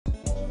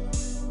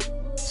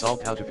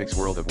Solved how to fix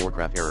World of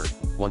Warcraft error,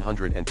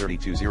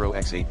 132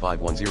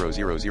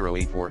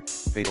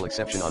 0x85100084, fatal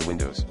exception on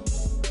Windows.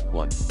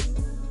 1.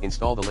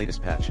 Install the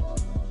latest patch.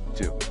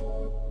 2.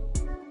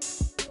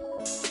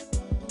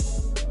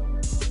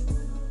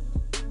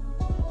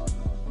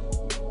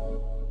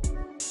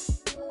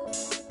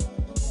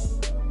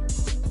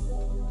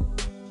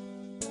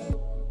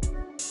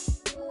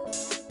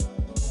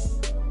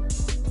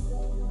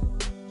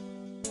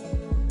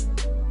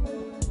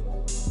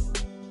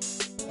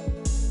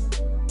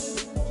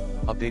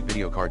 Update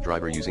video card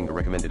driver using the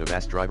recommended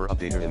Avast driver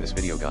updater in this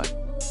video guide.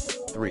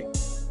 3.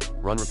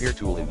 Run repair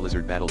tool in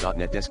Blizzard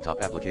Battle.net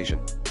desktop application.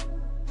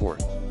 4.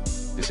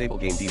 Disable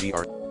game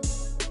DVR.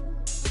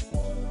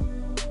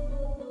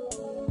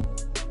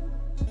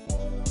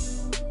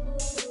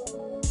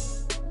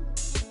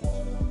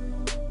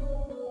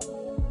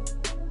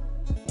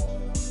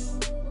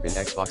 In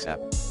Xbox app.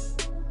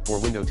 For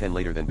Windows 10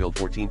 later than build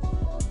 14.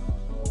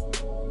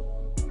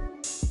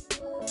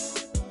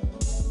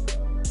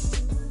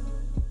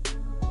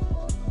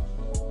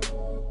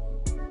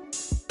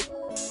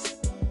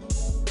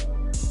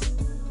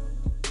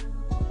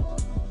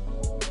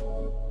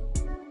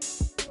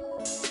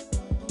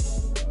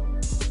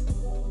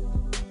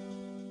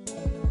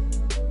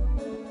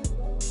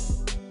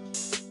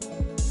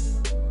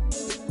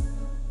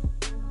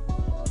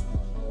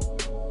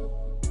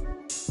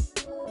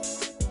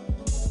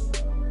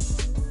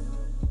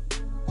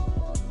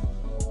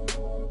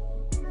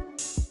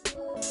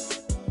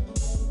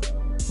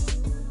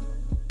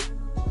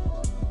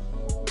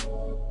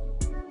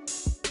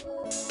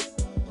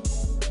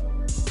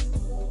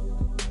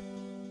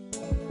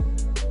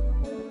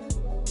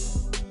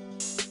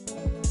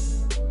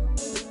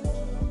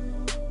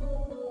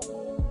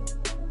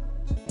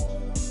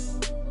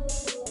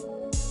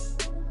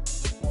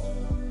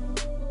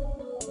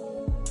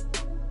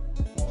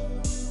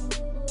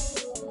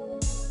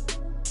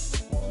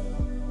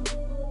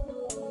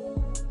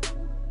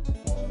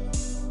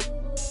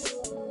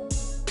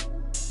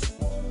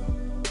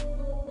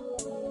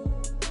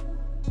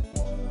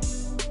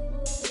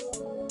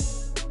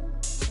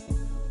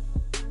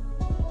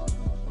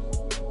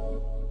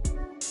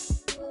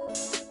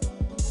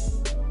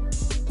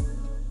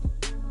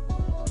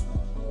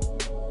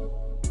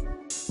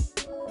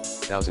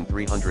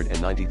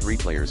 (1,393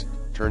 players,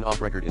 turn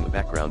off record in the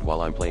background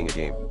while I'm playing a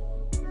game.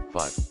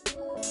 5.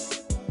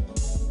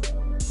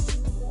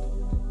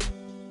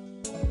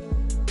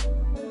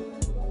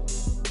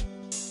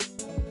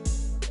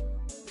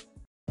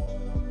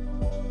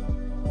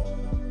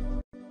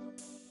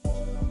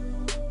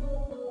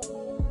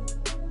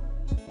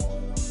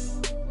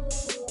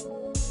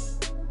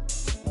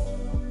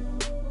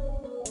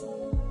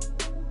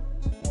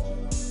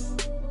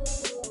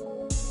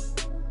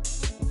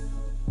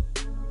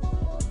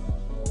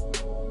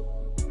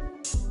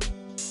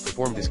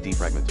 Perform disk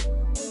defragment.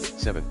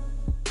 7.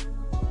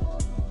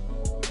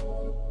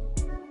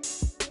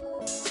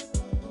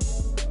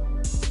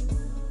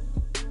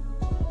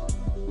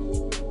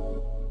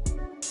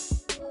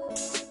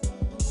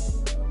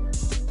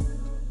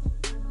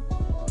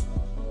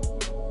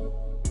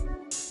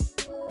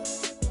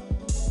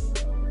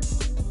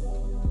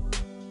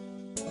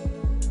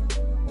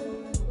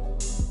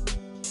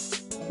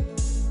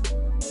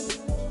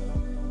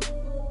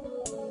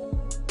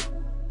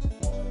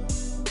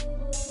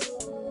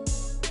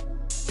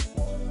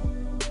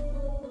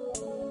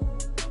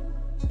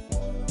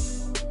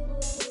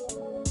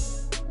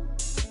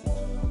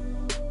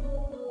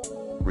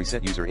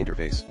 Reset user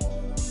interface.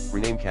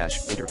 Rename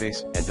cache,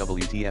 interface, and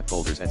WTF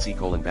folders at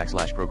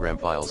c:\program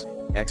files,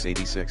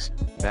 x86,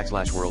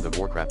 /World of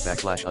Warcraft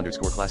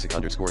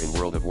 /classic in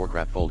World of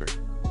Warcraft folder.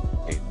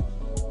 8.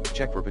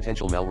 Check for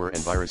potential malware and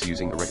virus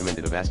using the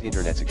recommended Avast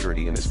Internet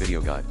Security in this video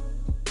guide.